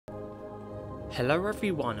Hello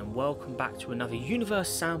everyone and welcome back to another Universe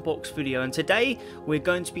Sandbox video, and today we're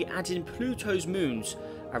going to be adding Pluto's moons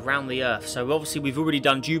around the Earth. So obviously we've already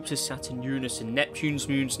done Jupiter, Saturn, Uranus and Neptune's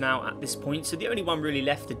moons now at this point, so the only one really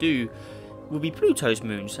left to do will be Pluto's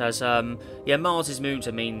moons, as yeah, Mars's moons,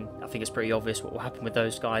 I mean, I think it's pretty obvious what will happen with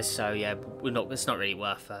those guys, so yeah, it's not really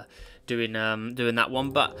worth doing that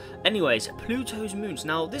one. But anyways, Pluto's moons.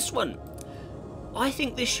 Now this one, I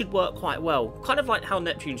think this should work quite well, kind of like how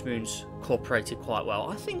Neptune's moons cooperated quite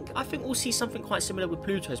well. I think we'll see something quite similar with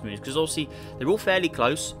Pluto's moons, because obviously they're all fairly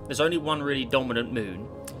close. There's only one really dominant moon.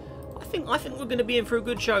 I think we're going to be in for a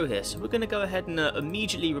good show here. So we're going to go ahead and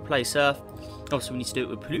immediately replace Earth. Obviously we need to do it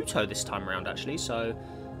with Pluto this time around actually. So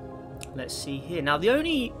let's see here. Now the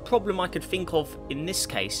only problem I could think of in this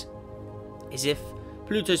case is if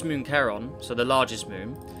Pluto's moon Charon, so the largest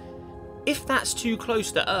moon, if that's too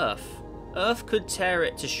close to Earth, Earth could tear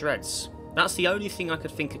it to shreds. That's the only thing I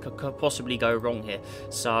could think could possibly go wrong here.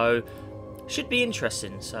 So, should be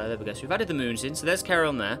interesting. So, there we go. So, we've added the moons in. So, there's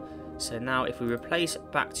Charon there. So, now if we replace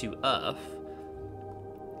back to Earth.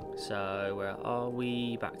 So, where are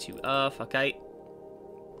we? Back to Earth. Okay.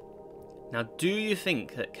 Now, do you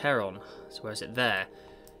think that Charon, so where is it there?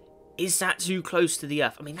 Is that too close to the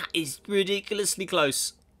Earth? I mean, that is ridiculously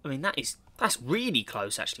close. I mean, that's really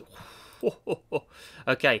close, actually.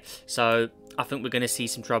 Okay, so I think we're going to see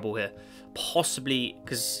some trouble here, possibly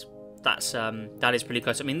because that is pretty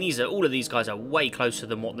close. I mean, all of these guys are way closer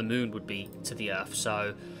than what the moon would be to the Earth.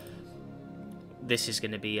 So this is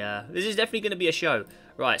definitely going to be a show.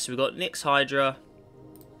 Right, so we've got Nix, Hydra,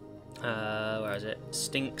 where is it?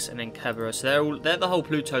 Stinks, and then Kevra. So they're the whole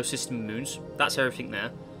Pluto system moons. That's everything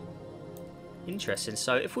there. Interesting.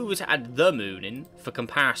 So if we were to add the moon in for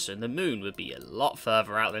comparison, the moon would be a lot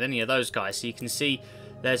further out than any of those guys. So you can see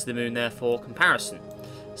there's the moon there for comparison.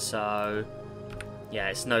 So yeah,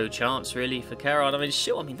 it's no chance really for Charon. I mean,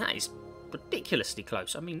 sure, I mean that is ridiculously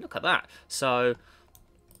close. I mean, look at that. So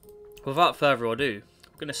without further ado,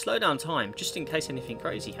 I'm going to slow down time just in case anything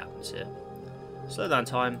crazy happens here. Slow down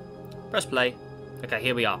time, press play. Okay,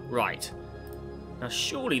 here we are. Right. Now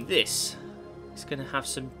surely this is going to have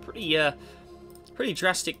some pretty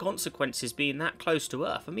drastic consequences being that close to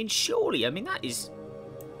Earth. I mean, surely, I mean, that is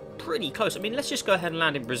pretty close. I mean, let's just go ahead and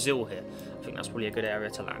land in Brazil here. I think that's probably a good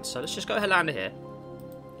area to land. So let's just go ahead and land here.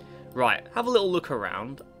 Right, have a little look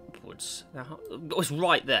around upwards. Now, it's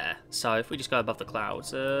right there. So if we just go above the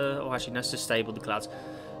clouds, oh, actually, let's just stable the clouds.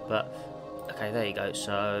 But, okay, there you go.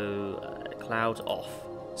 So, clouds off.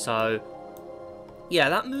 So, yeah,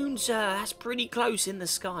 that moon's, that's pretty close in the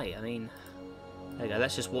sky. I mean, there you go.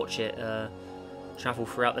 Let's just watch it travel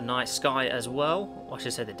throughout the night sky as well. Or I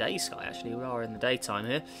should say the day sky, actually. We are in the daytime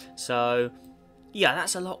here. So, yeah,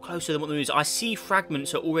 that's a lot closer than what the moon is. I see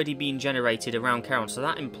fragments are already being generated around Charon, so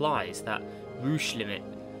that implies that Roosh limit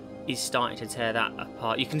is starting to tear that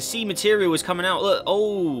apart. You can see material is coming out. Look,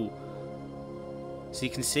 oh! So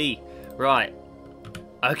you can see. Right.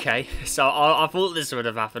 Okay, so I thought this would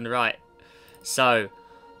have happened. Right. So,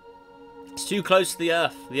 it's too close to the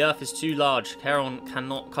Earth. The Earth is too large. Charon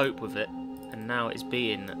cannot cope with it. And now it's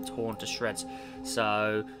being torn to shreds.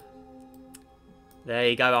 So, there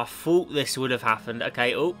you go. I thought this would have happened.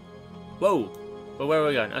 Okay, oh. Whoa. Well, where are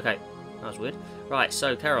we going? Okay, that was weird. Right,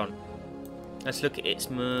 so, Charon. Let's look at its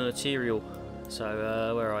material.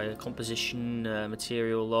 So, where are you? Composition,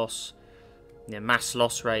 material loss. Yeah, mass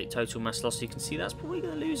loss rate, total mass loss. You can see that's probably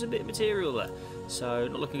going to lose a bit of material there. So,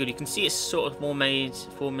 not looking good. You can see it's sort of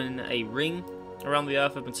forming a ring around the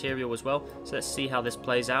Earth of material as well. So let's see how this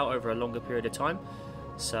plays out over a longer period of time.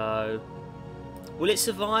 So, will it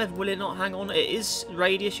survive? Will it not hang on? It is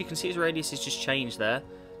radius. You can see its radius has just changed there.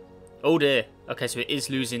 Oh dear. Okay, so it is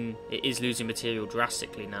losing material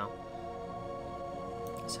drastically now.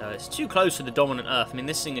 So it's too close to the dominant Earth. I mean,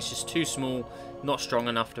 this thing is just too small, not strong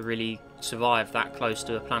enough to really survive that close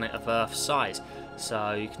to a planet of Earth's size.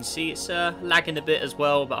 So you can see it's lagging a bit as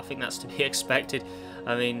well, but I think that's to be expected.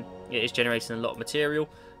 I mean, it is generating a lot of material.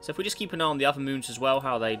 So if we just keep an eye on the other moons as well,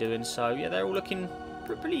 how are they doing? So yeah, they're all looking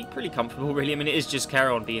pretty comfortable, really. I mean, it is just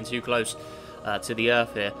Charon being too close to the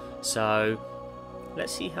Earth here. So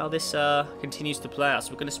let's see how this continues to play out.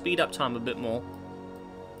 So we're going to speed up time a bit more.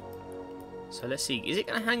 So let's see, is it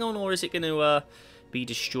going to hang on or is it going to be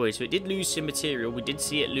destroyed? So it did lose some material. We did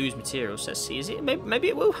see it lose material. So let's see, is it maybe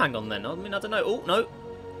it will hang on then? I mean, I don't know. Oh no.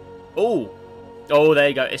 Oh, there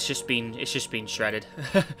you go. It's just been shredded.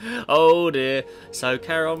 Oh dear. So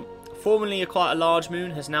Charon, formerly quite a large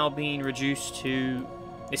moon, has now been reduced to.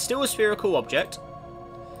 It's still a spherical object.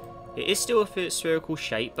 It is still a spherical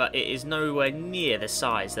shape, but it is nowhere near the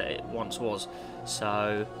size that it once was.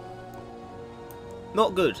 So,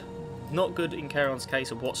 not good. not good in Charon's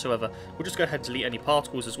case whatsoever. We'll just go ahead and delete any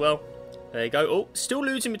particles as well. There you go. Oh, still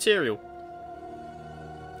losing material.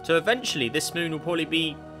 So eventually this moon will probably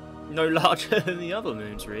be no larger than the other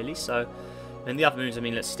moons, really. So, and the other moons, I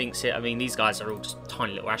mean, let's stinks it. I mean, these guys are all just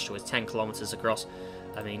tiny little asteroids, 10 kilometers across.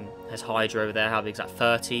 I mean, there's Hydra over there. How big is that?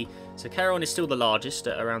 30. So Charon is still the largest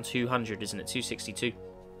at around 200, isn't it? 262.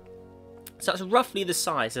 So that's roughly the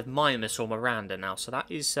size of Mimas or Miranda now. So that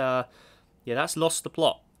is, yeah, that's lost the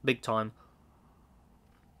plot big time.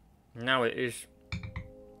 Now it is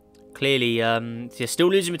clearly, you're still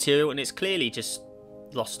losing material, and it's clearly just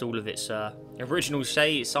lost all of its original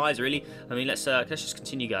size, really. I mean, let's just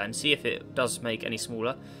continue going and see if it does make any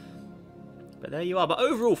smaller. But there you are. But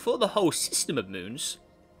overall, for the whole system of moons,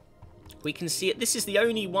 we can see it. This is the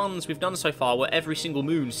only ones we've done so far where every single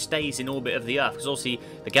moon stays in orbit of the Earth. Because obviously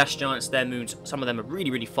the gas giants, their moons, some of them are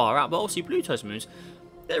really, really far out. But obviously Pluto's moons,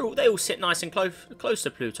 they all sit nice and close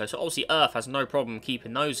to Pluto. So obviously Earth has no problem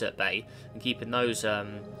keeping those at bay and keeping those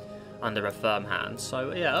under a firm hand.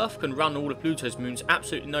 So yeah, Earth can run all of Pluto's moons,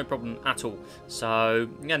 absolutely no problem at all. So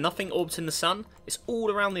yeah, nothing orbiting the sun. It's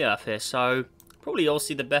all around the Earth here. So probably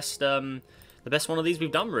obviously the best one of these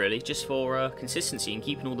we've done, really, just for consistency and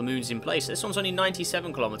keeping all the moons in place. This one's only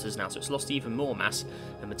 97 kilometers now, so it's lost even more mass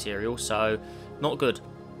and material. So not good.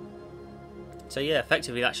 So yeah,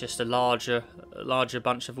 effectively that's just a larger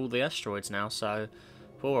bunch of all the asteroids now. So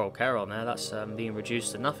poor old Charon there, that's being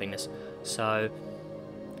reduced to nothingness. So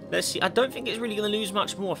let's see. I don't think it's really going to lose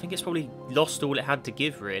much more. I think it's probably lost all it had to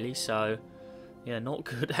give, really. So yeah, not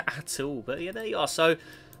good at all. But yeah, there you are. So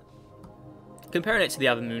comparing it to the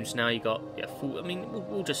other moons now, you got, yeah, full, I mean,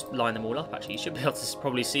 we'll just line them all up, actually. You should be able to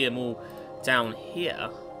probably see them all down here.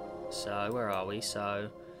 So, where are we? So,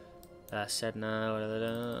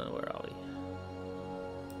 Sedna, where are we?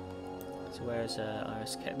 So, where's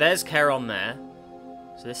there's Charon there.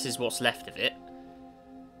 So, this is what's left of it.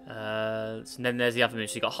 And then there's the other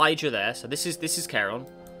moons. So, you got Hydra there. So, this is Charon.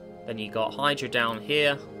 Then you got Hydra down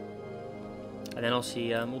here. And then,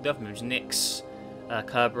 obviously, all the other moons, Nyx,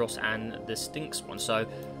 Kerberos, and the Stinks one. So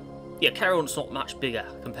yeah, Charon's not much bigger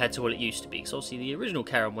compared to what it used to be. So obviously the original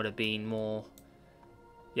Charon would have been more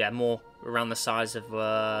around the size of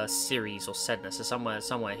Ceres or Sedna, so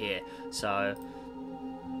somewhere here. So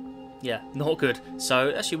yeah, not good.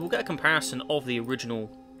 So actually we'll get a comparison of the original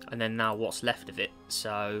and then now what's left of it.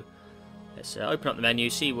 So let's open up the menu,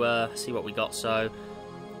 see what we got. So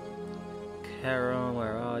Charon,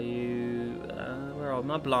 where are you? Where am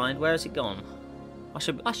I blind? Where has it gone? I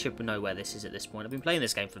should know where this is at this point. I've been playing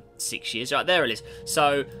this game for 6 years. Right, there it is.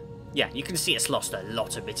 So, yeah, you can see it's lost a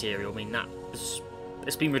lot of material. I mean,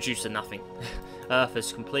 it's been reduced to nothing. Earth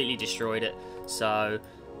has completely destroyed it. So,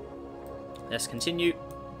 let's continue.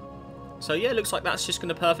 So, yeah, it looks like that's just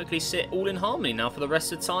going to perfectly sit all in harmony now for the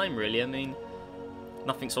rest of the time, really. I mean,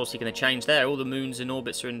 nothing's obviously going to change there. All the moons and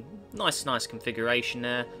orbits are in nice configuration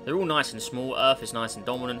there. They're all nice and small. Earth is nice and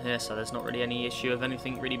dominant here, so there's not really any issue of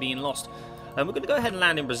anything really being lost. We're going to go ahead and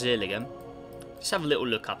land in Brazil again. Just have a little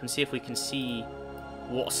look up and see if we can see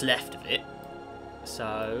what's left of it.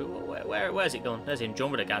 So, where's it gone? There's the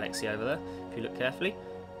Andromeda Galaxy over there, if you look carefully.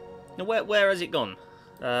 Now, where has it gone?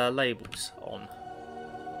 Labels on.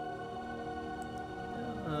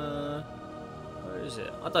 Where is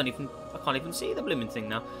it? I can't even see the blooming thing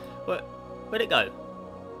now. Where'd it go?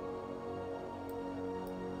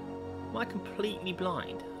 Am I completely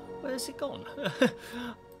blind? Where's it gone?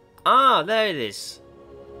 Ah, there it is.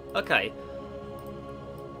 Okay.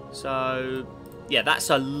 So, yeah,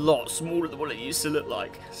 that's a lot smaller than what it used to look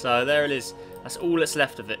like. So, there it is. That's all that's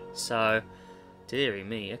left of it. So, dearie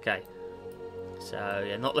me. Okay. So,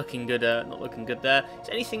 yeah, not looking good. Not looking good there. Is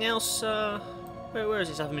there anything else? Where is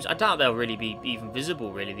this other moons? I doubt they'll really be even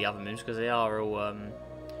visible, really, the other moons, because they are all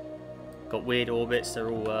got weird orbits.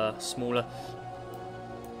 They're all smaller.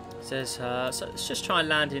 It says, so let's just try and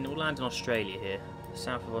land in. We'll land in Australia here.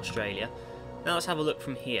 South of Australia. Now let's have a look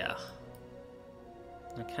from here.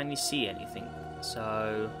 Now, can you see anything?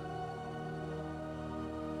 So,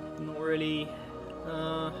 not really.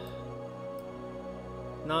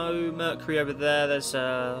 No Mercury over there. There's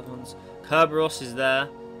ones. Kerberos is there.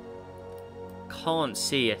 Can't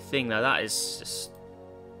see a thing though. That is just.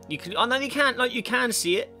 You can. Oh no, you can't. Like you can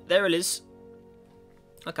see it. There it is.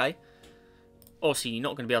 Okay. Obviously, you're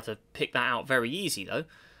not going to be able to pick that out very easy though.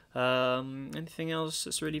 Anything else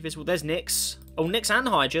that's really visible? There's Nyx. Oh, Nyx and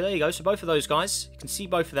Hydra. There you go. So both of those guys. You can see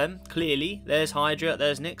both of them clearly. There's Hydra.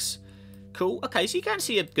 There's Nyx. Cool. Okay, so you can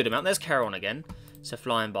see a good amount. There's Charon again. So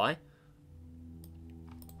flying by.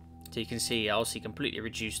 So you can see, obviously, completely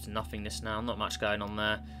reduced to nothingness now. Not much going on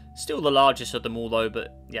there. Still the largest of them all though,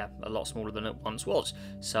 but yeah, a lot smaller than it once was.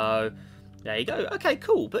 So there you go. Okay,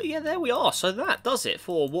 cool. But yeah, there we are. So that does it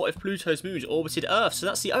for what if Pluto's moons orbited Earth. So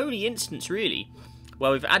that's the only instance really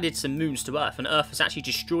where we've added some moons to Earth, and Earth has actually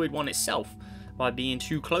destroyed one itself by being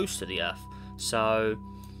too close to the Earth. So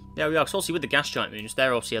there we are. So obviously with the gas giant moons,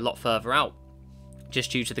 they're obviously a lot further out,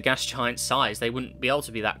 just due to the gas giant's size. They wouldn't be able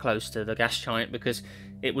to be that close to the gas giant because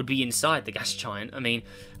it would be inside the gas giant. I mean,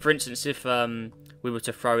 for instance, if we were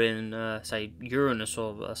to throw in, say, Uranus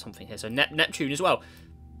or something here, so Neptune as well,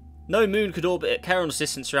 no moon could orbit at Charon's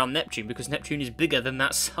distance around Neptune because Neptune is bigger than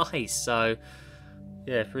that size. So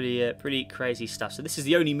yeah, pretty crazy stuff. So this is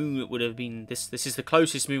the only moon that would have been this is the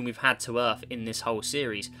closest moon we've had to Earth in this whole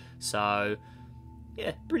series. So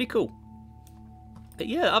yeah, pretty cool. But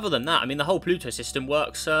yeah, other than that, I mean, the whole Pluto system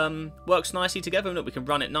works nicely together. Look, we can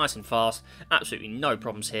run it nice and fast. Absolutely no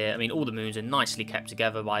problems here. I mean, all the moons are nicely kept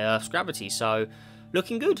together by Earth's gravity, so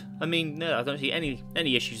looking good. I mean, no, I don't see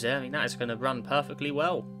any issues there. I mean, that is going to run perfectly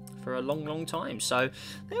well for a long time. So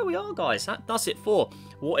there we are, guys. That does it for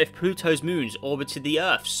what if Pluto's moons orbited the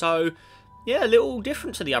Earth. So yeah, a little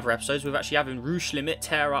different to the other episodes. We're actually having Roosh Limit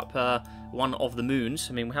tear up one of the moons.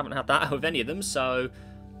 I mean, we haven't had that with any of them, so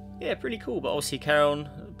yeah, pretty cool. But obviously Charon,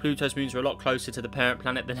 Pluto's moons are a lot closer to the parent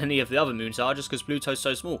planet than any of the other moons are, just because Pluto's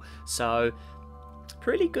so small. So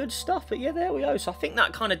pretty good stuff. But yeah, there we go. So I think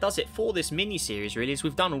that kind of does it for this mini-series, really, as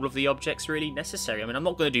we've done all of the objects really necessary. I mean, I'm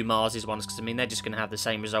not going to do Mars's ones, because I mean, they're just going to have the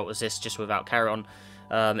same result as this, just without Charon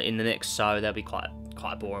in the mix, so they'll be quite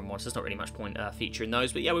a boring one, so there's not really much point featuring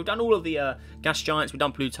those. But yeah, we've done all of the gas giants, we've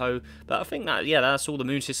done Pluto, but I think that, yeah, that's all the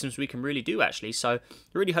moon systems we can really do, actually. So I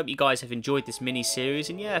really hope you guys have enjoyed this mini-series,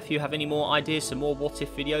 and yeah, if you have any more ideas, some more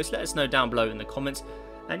what-if videos, let us know down below in the comments.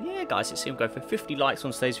 And yeah, guys, let's see him go for 50 likes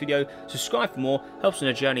on today's video. Subscribe for more, helps in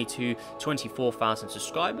a journey to 24,000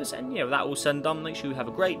 subscribers. And yeah, with that all said and done, make sure you have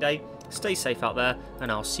a great day, stay safe out there,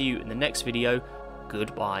 and I'll see you in the next video.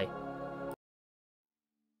 Goodbye.